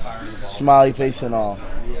 guys. Smiley face and all.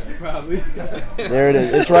 There it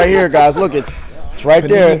is. It's right here, guys. Look, it's right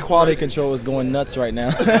there. Quality control is going nuts right now.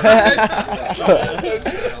 Is that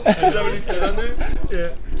what he said on there?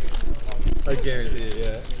 Yeah. I guarantee it,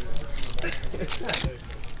 yeah.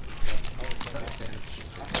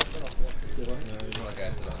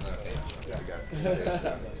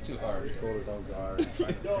 It's too hard. I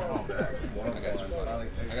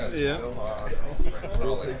got Yeah. We're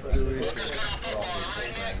all like friends.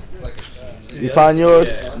 It's like You find yours?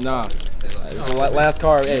 Nah. It's the last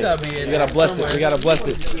card. Hey, gotta be in we gotta there bless it. We gotta bless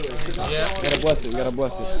it. Yeah. We gotta bless it. We gotta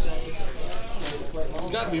bless it.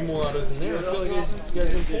 There's got to be more autos in there. I feel like you guys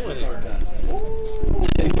been pulling it.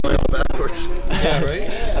 Backwards. Yeah, right?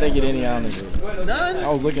 I didn't get any on it. None? I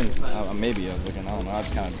was looking. Maybe I was looking. I don't know. I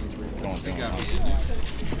just kind of just going through them.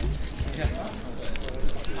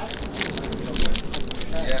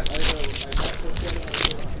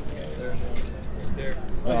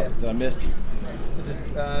 Did I miss? Is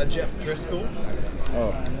it Jeff Driscoll?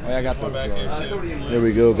 Oh, yeah, I got those two. There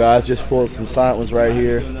we go, guys. Just pulled some silent ones right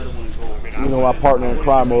here. You know, my partner in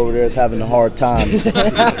crime over there is having a hard time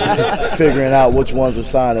figuring out which ones are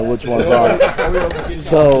signed and which ones aren't.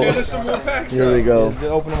 So, There's some more packs. here we go. Just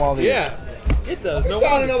open them all these. Yeah, it does. No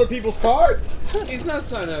Signing wonder. other people's cards. He's not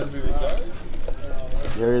signing other people's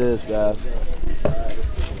cards. There it is, guys.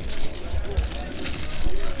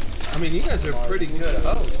 I mean, you guys are pretty good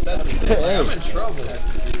hosts. That's the thing. Like, I'm in trouble.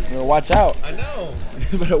 You know, watch out. I know.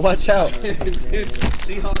 You better watch out. Dude,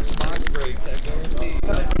 Seahawks box break.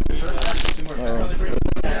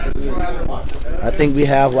 I think we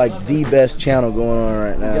have like the best channel going on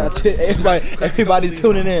right now. Everybody's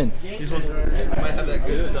tuning in. These ones might have that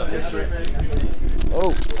good stuff.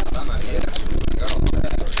 Oh. It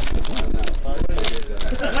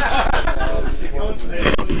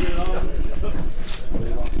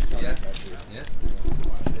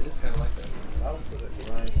is kind of like that.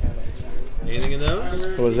 Anything in those?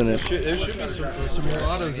 What was in it? There should be some more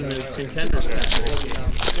autos in those contenders packs.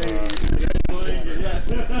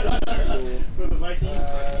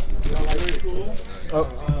 Oh,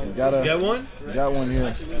 you got one? one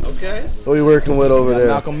here. Okay. What are we working with over there?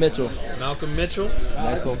 Malcolm Mitchell. Malcolm Mitchell.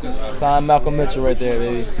 Nice little sign Malcolm Mitchell right there,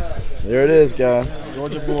 baby. There it is, guys.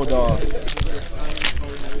 Georgia Bulldog.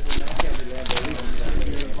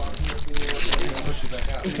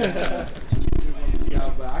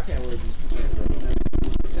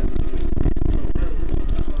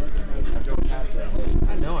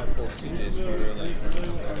 I know I pulled CJ's photo like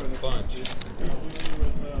a bunch.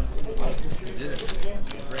 You did it.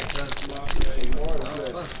 Great done.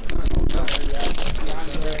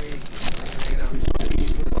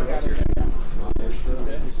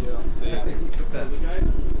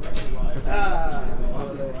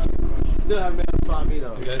 Still haven't been able to find me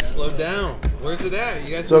though. You guys slow down. Where's it at?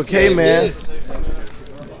 You guys. It's okay, man.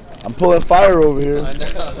 I'm pulling fire over here. I know.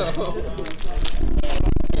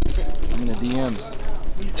 I'm in the DMs.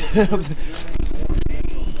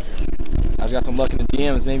 I just got some luck in the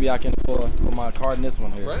DMs. Maybe I can put my card in this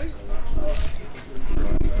one here. Right?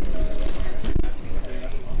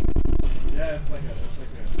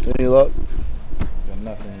 Any luck? Got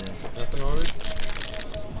nothing here. Nothing on it.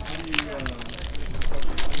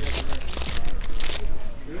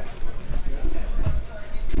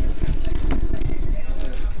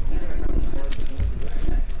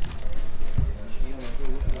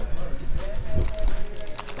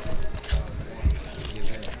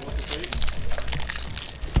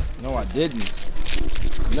 No, I didn't.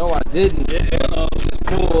 No, I didn't. Just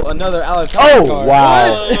pull another Alex. Oh, card.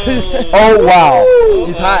 wow. Oh, wow.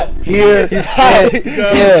 He's hot. Here. He's hot.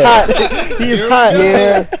 He's hot. He's hot.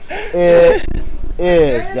 Here it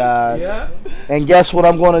is, guys. And guess what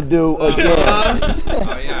I'm going to do again?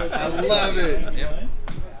 Oh, yeah. I love it. Yep.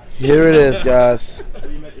 Here it is, guys.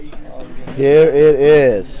 Here it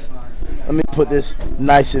is. Let me put this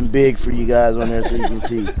nice and big for you guys on there so you can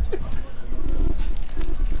see.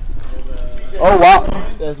 Oh, wow.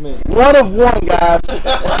 That's me. One of one, guys.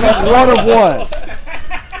 One of one.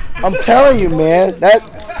 I'm telling you, man. That.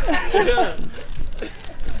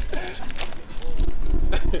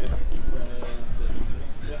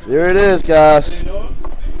 There it is, guys.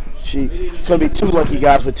 It's going to be two lucky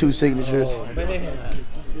guys with two signatures. Come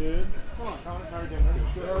on, Connor. How are you doing, man?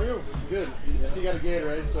 Good. How are you? Good. So you got a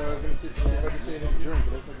Gatorade, so I was going to see if I could change any drink.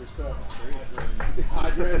 It looks like you're stuck.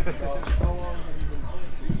 Hydrated. How long have you been?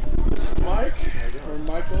 Mike or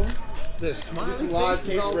Michael? There's smiling Live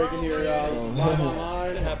faces case all breaking around. here, live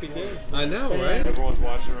online. Happy day. I know, right? Everyone's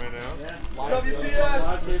watching right now. Live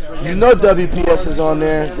case breaking. You know WPS is on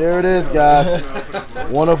there. There it is, guys.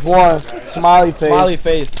 One of one. Smiley face. Smiley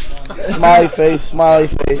face. Smiley face. Smiley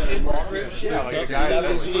face. Yeah, like a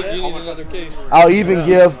guy. You need another case. I'll even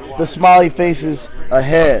give the smiley faces a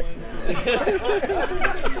head.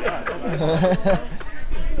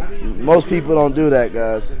 Most people don't do that,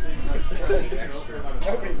 guys.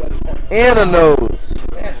 And a nose.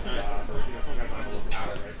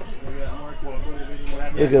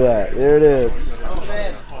 Look at that. There it is.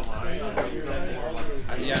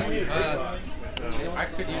 I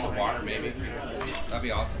could use a water maybe. That'd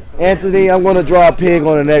be awesome. Anthony, I'm going to draw a pig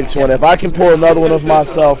on the next one. If I can pull another one of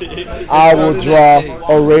myself, I will draw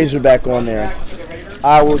a Razorback on there.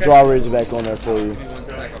 I will draw a Razorback on there for you. One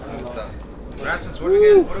sec, I'll pull this up. Rasmus, what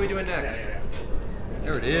are we doing next?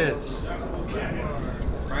 There it is.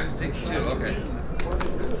 Prime 6-2, okay.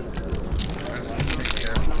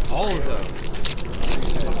 All of those.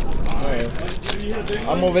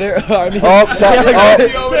 I'm over there. Oh, sorry.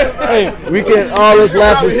 Hey, we can always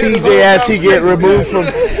laugh at CJ as he get removed from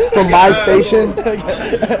my station.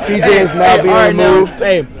 CJ is now being removed.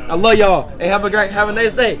 Hey, I love y'all. Hey, have a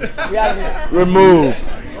nice day. We out here. Removed.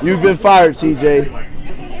 You've been fired, CJ.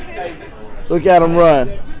 Look at him run.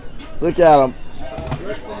 Look at him.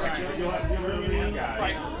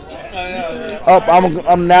 Up.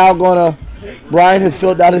 I'm now gonna. Brian has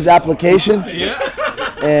filled out his application.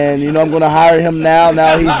 And you know I'm gonna hire him now.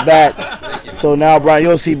 Now he's back. So now Brian,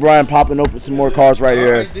 you'll see Brian popping open some more cards right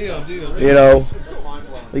here. You know,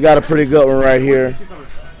 we got a pretty good one right here.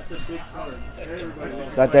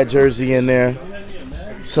 Got that jersey in there.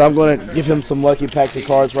 So I'm gonna give him some lucky packs of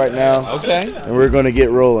cards right now. Okay. And we're gonna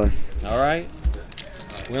get rolling. All right.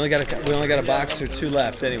 We only got a box or 2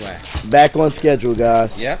 left anyway. Back on schedule,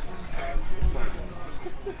 guys. Yep.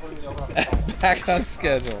 Back on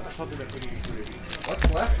schedule.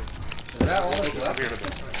 What's left? Is that all that's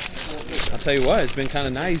left? I'll tell you what, it's been kind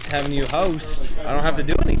of nice having you host. I don't have to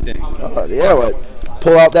do anything. Yeah, what?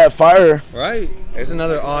 Pull out that fire. Right. There's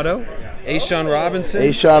another auto. Ashawn Robinson.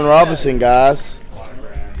 Ashawn Robinson, guys.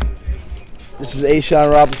 This is Ashawn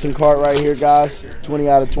Robinson card right here, guys. 20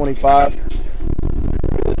 out of 25.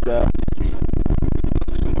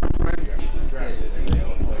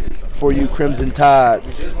 For you Crimson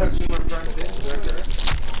Tides.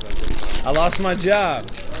 I lost my job.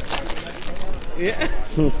 Yeah.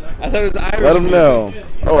 I thought it was Irish. Let them know.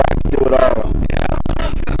 Oh, I can do it all.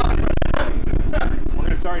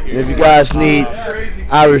 If you guys need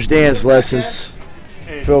Irish dance lessons,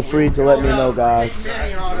 feel free to let me know, guys.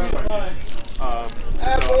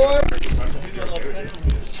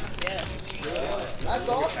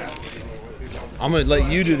 I'm going to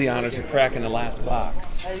let you do the honors of cracking the last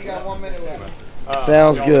box. Hey, you got 1 minute left.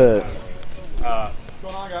 Sounds good. What's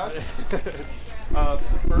going on, guys?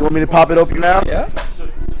 You want me to pop it open now? Yeah.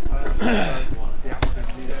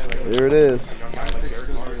 There it is.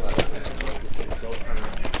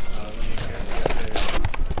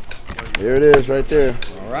 There it is right there.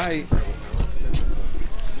 All right.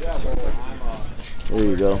 There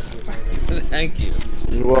you go. Thank you.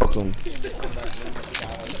 You're welcome.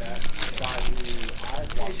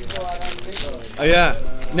 Oh, yeah.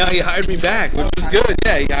 No, he hired me back, which was good.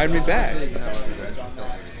 Yeah, he hired me back.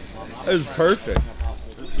 That was perfect.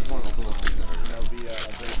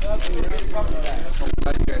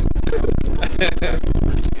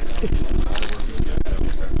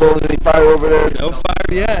 Pulling any fire over there? No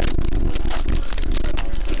fire yet.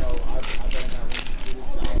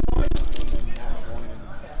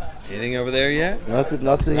 Anything over there yet?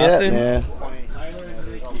 Nothing yet, man.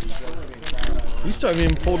 You still haven't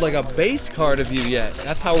even pulled like a base card of you yet.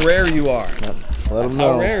 That's how rare you are. Let That's them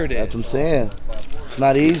know. how rare it is. That's what I'm saying. It's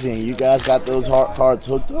not easy, and you guys got those cards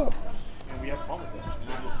hooked up. And we have fun with it.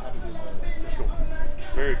 Cool.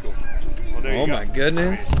 Very cool. Well, there Oh you go. my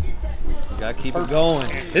goodness. You gotta keep it going.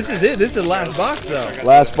 This is it. This is the last box though.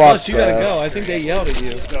 Last box, Plus you gotta guys. go. I think they yelled at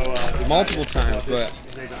you So, multiple times, but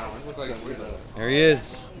there he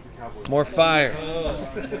is. More fire.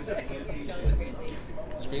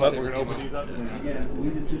 but we're going to open these up.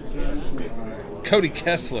 Cody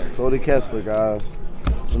Kessler. Cody Kessler, guys.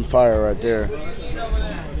 Some fire right there.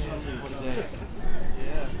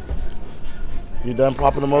 You done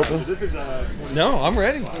popping them open? This is No, I'm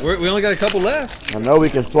ready. We only got a couple left. I know we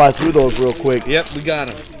can fly through those real quick. Yep, we got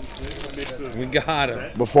him. We got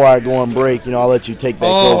him. Before I go on break, you know, I'll let you take back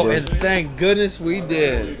over. And thank goodness we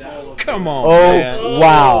did. Come on, Oh, man.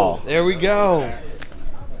 wow. There we go.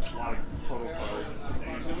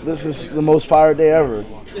 This is the most fire day ever.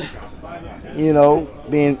 You know,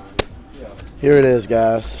 here it is,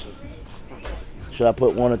 guys. Should I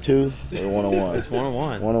put 1 or 2 or 1 or 1? It's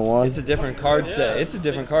 1-on-1. 1-on-1. It's a different card set. It's a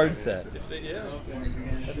different card set.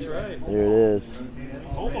 that's right. Here it is.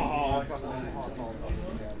 Omaha.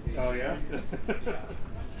 Oh, yeah?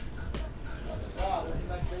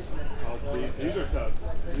 These are tough.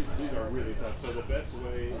 These are really tough. So the best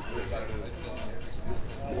way is exactly.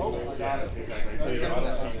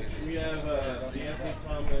 We have the Anthony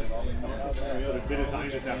Thomas. The bit is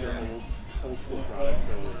just after old school product,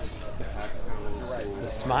 so the pack's kind of old school. The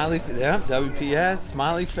smiley, yeah, WPS,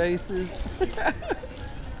 smiley faces.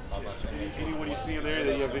 Anyone you see in there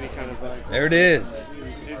that you have any kind of There it is.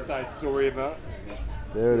 inside story about?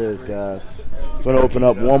 There it is, guys. Gonna open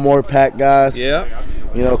up one more pack, guys. Yeah.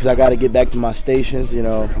 You know, because I got to get back to my stations. You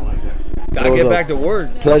know. Gotta get back to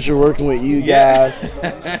work. Pleasure working with you guys.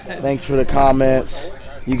 Thanks for the comments.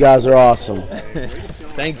 You guys are awesome.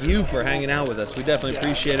 Thank you for hanging out with us. We definitely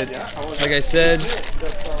appreciate it. Like I said,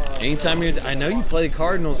 anytime I know you play the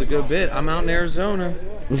Cardinals a good bit. I'm out in Arizona.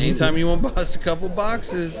 Anytime you want to bust a couple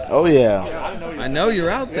boxes. Oh, yeah. I know you're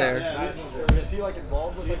out there.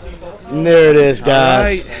 And there it is,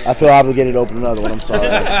 guys. Right. I feel obligated to open another one. I'm sorry.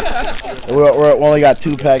 we only got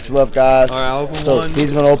 2 packs left, guys. All right, I'll open so one.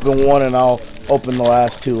 He's going to open one, and I'll open the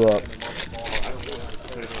last 2 up.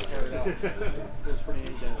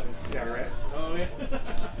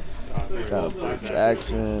 Got a Blake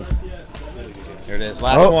Jackson. There it is.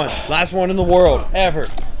 Last one. Last one in the world ever.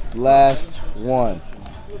 Last one.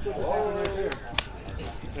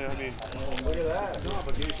 Yeah, I mean, look at that. No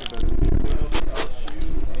obligation, but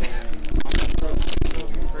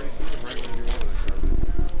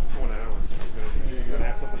you're gonna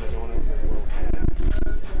have something that no one else in the world has.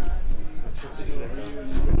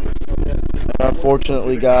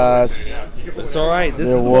 Unfortunately, guys, It's all right. This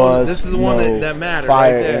there is was this is the one no that mattered.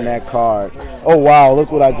 fire right there. in that card. Oh wow!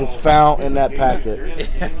 Look what I just found in that packet.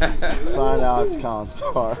 Signed Alex Collins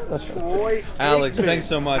card. Alex, thanks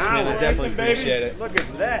so much, man. I definitely appreciate it. Look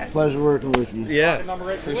at that. Pleasure working with you. Yeah,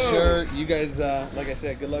 for sure. You guys, like I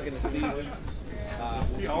said, good luck in the season.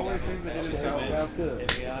 He always seems to hit his shot.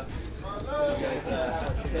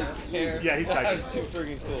 Yeah, he's That typing. was too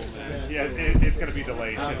freaking cool, man. Yeah, it's going to be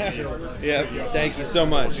delayed. Yeah, thank you so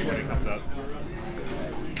much. When it comes up.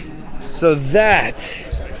 So that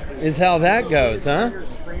is how that goes, huh?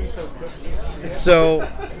 So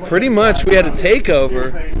pretty much we had a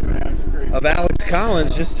takeover of Alex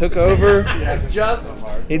Collins. Just took over.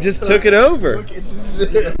 He just took it over.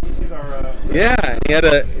 Yeah, he had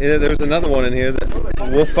there was another one in here that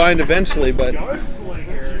we'll find eventually, but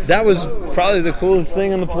that was probably the coolest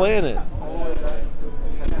thing on the planet.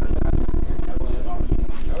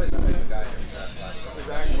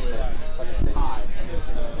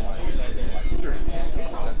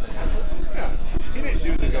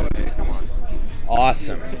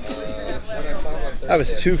 Awesome. That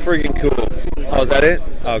was too freaking cool. Oh, is that it?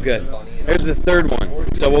 Oh, good. Here's the third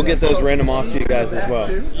one. So we'll get those random off to you guys as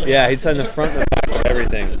well. Yeah, he'd sign the front and the back of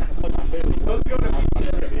everything.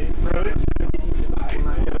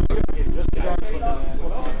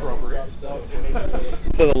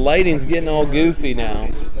 So the lighting's getting all goofy now.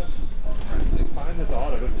 Find this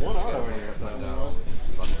auto. There's one auto in here.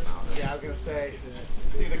 Yeah, I was gonna say,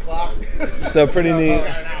 see the clock. So pretty neat.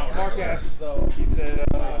 Mark asked, so he said,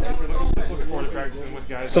 if you're looking forward to practicing with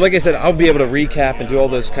guys. So like I said, I'll be able to recap and do all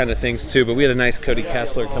those kind of things too, but we had a nice Cody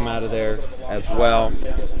Kessler come out of there as well.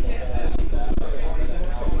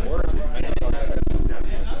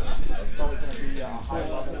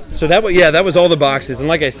 So that was all the boxes, and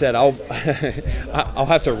like I said, I'll I'll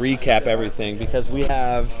have to recap everything because we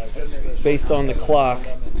have, based on the clock,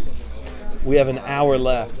 we have an hour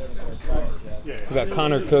left. We got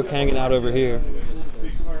Connor Cook hanging out over here.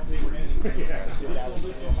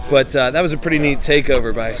 But that was a pretty neat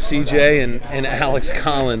takeover by CJ and Alex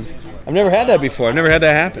Collins. I've never had that before. I've never had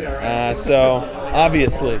that happen. So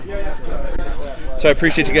obviously, so I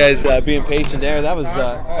appreciate you guys being patient there. That was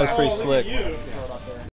pretty slick.